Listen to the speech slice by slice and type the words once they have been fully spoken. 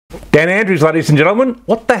Dan Andrews, ladies and gentlemen,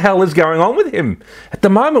 what the hell is going on with him? At the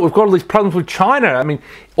moment, we've got all these problems with China. I mean,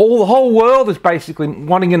 the whole world is basically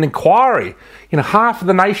wanting an inquiry. You know, half of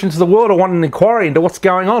the nations of the world are wanting an inquiry into what's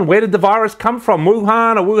going on. Where did the virus come from?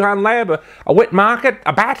 Wuhan, a Wuhan lab, a wet market,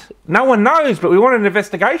 a bat? No one knows, but we want an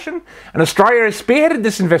investigation. And Australia has spearheaded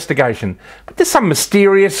this investigation. But there's some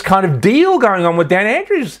mysterious kind of deal going on with Dan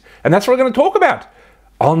Andrews. And that's what we're going to talk about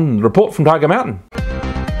on the Report from Tiger Mountain.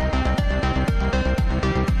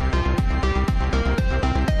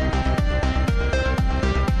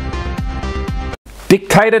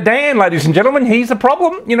 Dictator Dan, ladies and gentlemen, he's a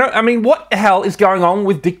problem. You know, I mean, what the hell is going on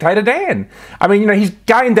with Dictator Dan? I mean, you know, he's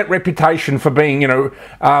gained that reputation for being, you know,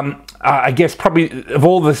 I guess probably of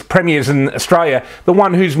all the premiers in Australia, the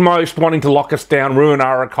one who's most wanting to lock us down, ruin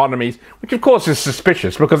our economies, which of course is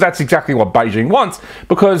suspicious because that's exactly what Beijing wants.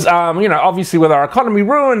 Because, you know, obviously with our economy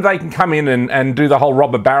ruined, they can come in and do the whole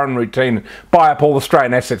robber baron routine, buy up all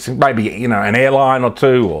Australian assets, maybe, you know, an airline or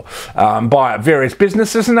two, or buy up various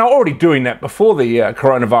businesses, and they're already doing that before the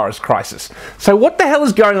coronavirus crisis. So what the hell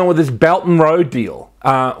is going on with this Belt and Road deal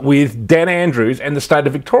with Dan Andrews and the state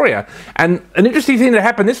of Victoria? And an interesting thing that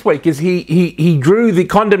happened this week is he drew the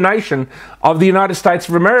condemnation of the United States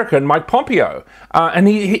of America and Mike Pompeo.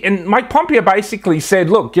 And Mike Pompeo basically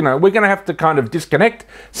said, look, you know, we're going to have to kind of disconnect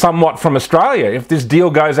somewhat from Australia if this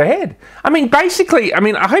deal goes ahead. I mean, basically, I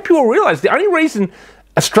mean, I hope you all realise the only reason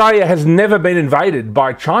Australia has never been invaded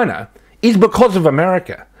by China is because of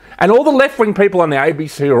America. And all the left-wing people on the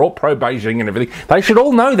ABC are all pro-Beijing and everything. They should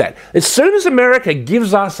all know that. As soon as America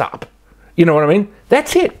gives us up, you know what I mean?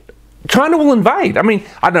 That's it. China will invade. I mean,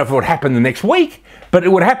 I don't know if it would happen the next week, but it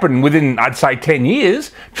would happen within, I'd say, 10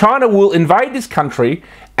 years. China will invade this country,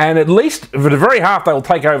 and at least for the very half, they will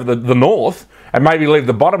take over the north, and maybe leave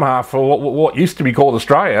the bottom half for what used to be called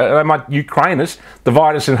Australia. They might Ukraine us,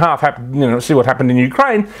 divide us in half, you know, see what happened in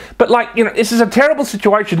Ukraine. But, like, you know, this is a terrible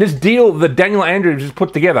situation. This deal that Daniel Andrews has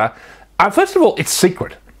put together, first of all, it's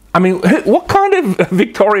secret. I mean, what kind of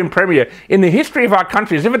Victorian Premier in the history of our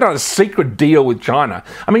country has ever done a secret deal with China?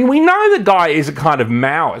 I mean, we know the guy is a kind of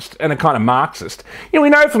Maoist and a kind of Marxist. You know, we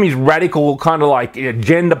know from his radical kind of like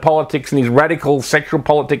gender politics and his radical sexual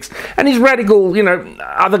politics and his radical, you know,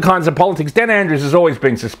 other kinds of politics. Dan Andrews has always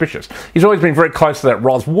been suspicious. He's always been very close to that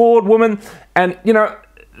Ros Ward woman. And, you know,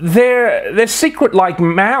 they're secret like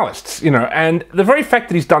Maoists, you know, and the very fact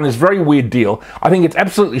that he's done this very weird deal, I think it's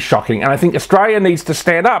absolutely shocking, and I think Australia needs to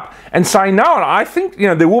stand up and say no. And I think, you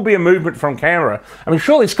know, there will be a movement from Canberra. I mean,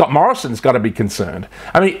 surely Scott Morrison's got to be concerned.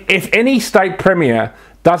 I mean, if any state premier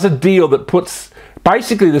does a deal that puts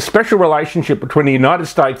basically the special relationship between the United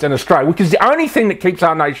States and Australia, which is the only thing that keeps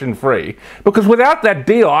our nation free, because without that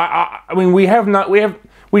deal, I mean,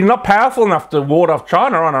 we're not powerful enough to ward off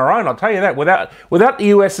China on our own, I'll tell you that. Without the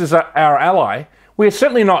US as our ally, we're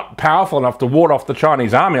certainly not powerful enough to ward off the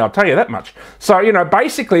Chinese army, I'll tell you that much. So, you know,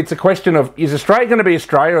 basically it's a question of, is Australia going to be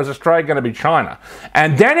Australia or is Australia going to be China?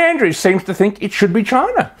 And Dan Andrews seems to think it should be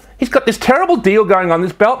China. He's got this terrible deal going on,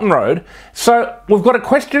 this Belt and Road. So we've got to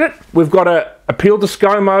question it. We've got to appeal to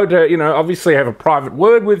ScoMo to, you know, obviously have a private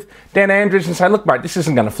word with Dan Andrews and say, look, mate, this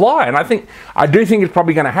isn't going to fly. And I do think it's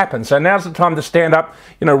probably going to happen. So now's the time to stand up,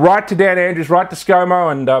 you know, write to Dan Andrews, write to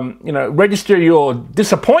ScoMo and, you know, register your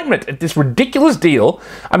disappointment at this ridiculous deal.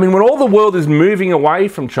 I mean, when all the world is moving away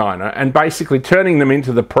from China and basically turning them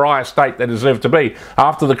into the pariah state they deserve to be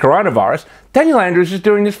after the coronavirus, Daniel Andrews is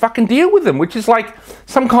doing this fucking deal with them, which is like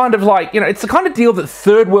some kind of like, you know, it's the kind of deal that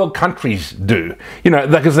third world countries do, you know,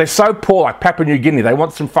 because they're so poor, like Papua New Guinea, they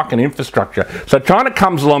want some fucking infrastructure. So China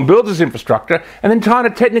comes along, builds this infrastructure, and then China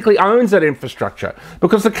technically owns that infrastructure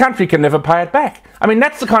because the country can never pay it back. I mean,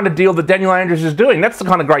 that's the kind of deal that Daniel Andrews is doing. That's the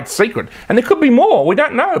kind of great secret. And there could be more. We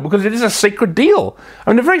don't know because it is a secret deal. I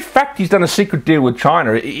mean, the very fact he's done a secret deal with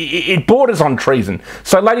China, it borders on treason.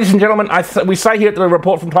 So, ladies and gentlemen, we say here at the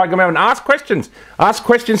Report from Tiger Mountain, ask questions. Ask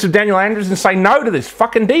questions of Daniel Andrews and say no to this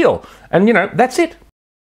fucking deal. And, you know, that's it.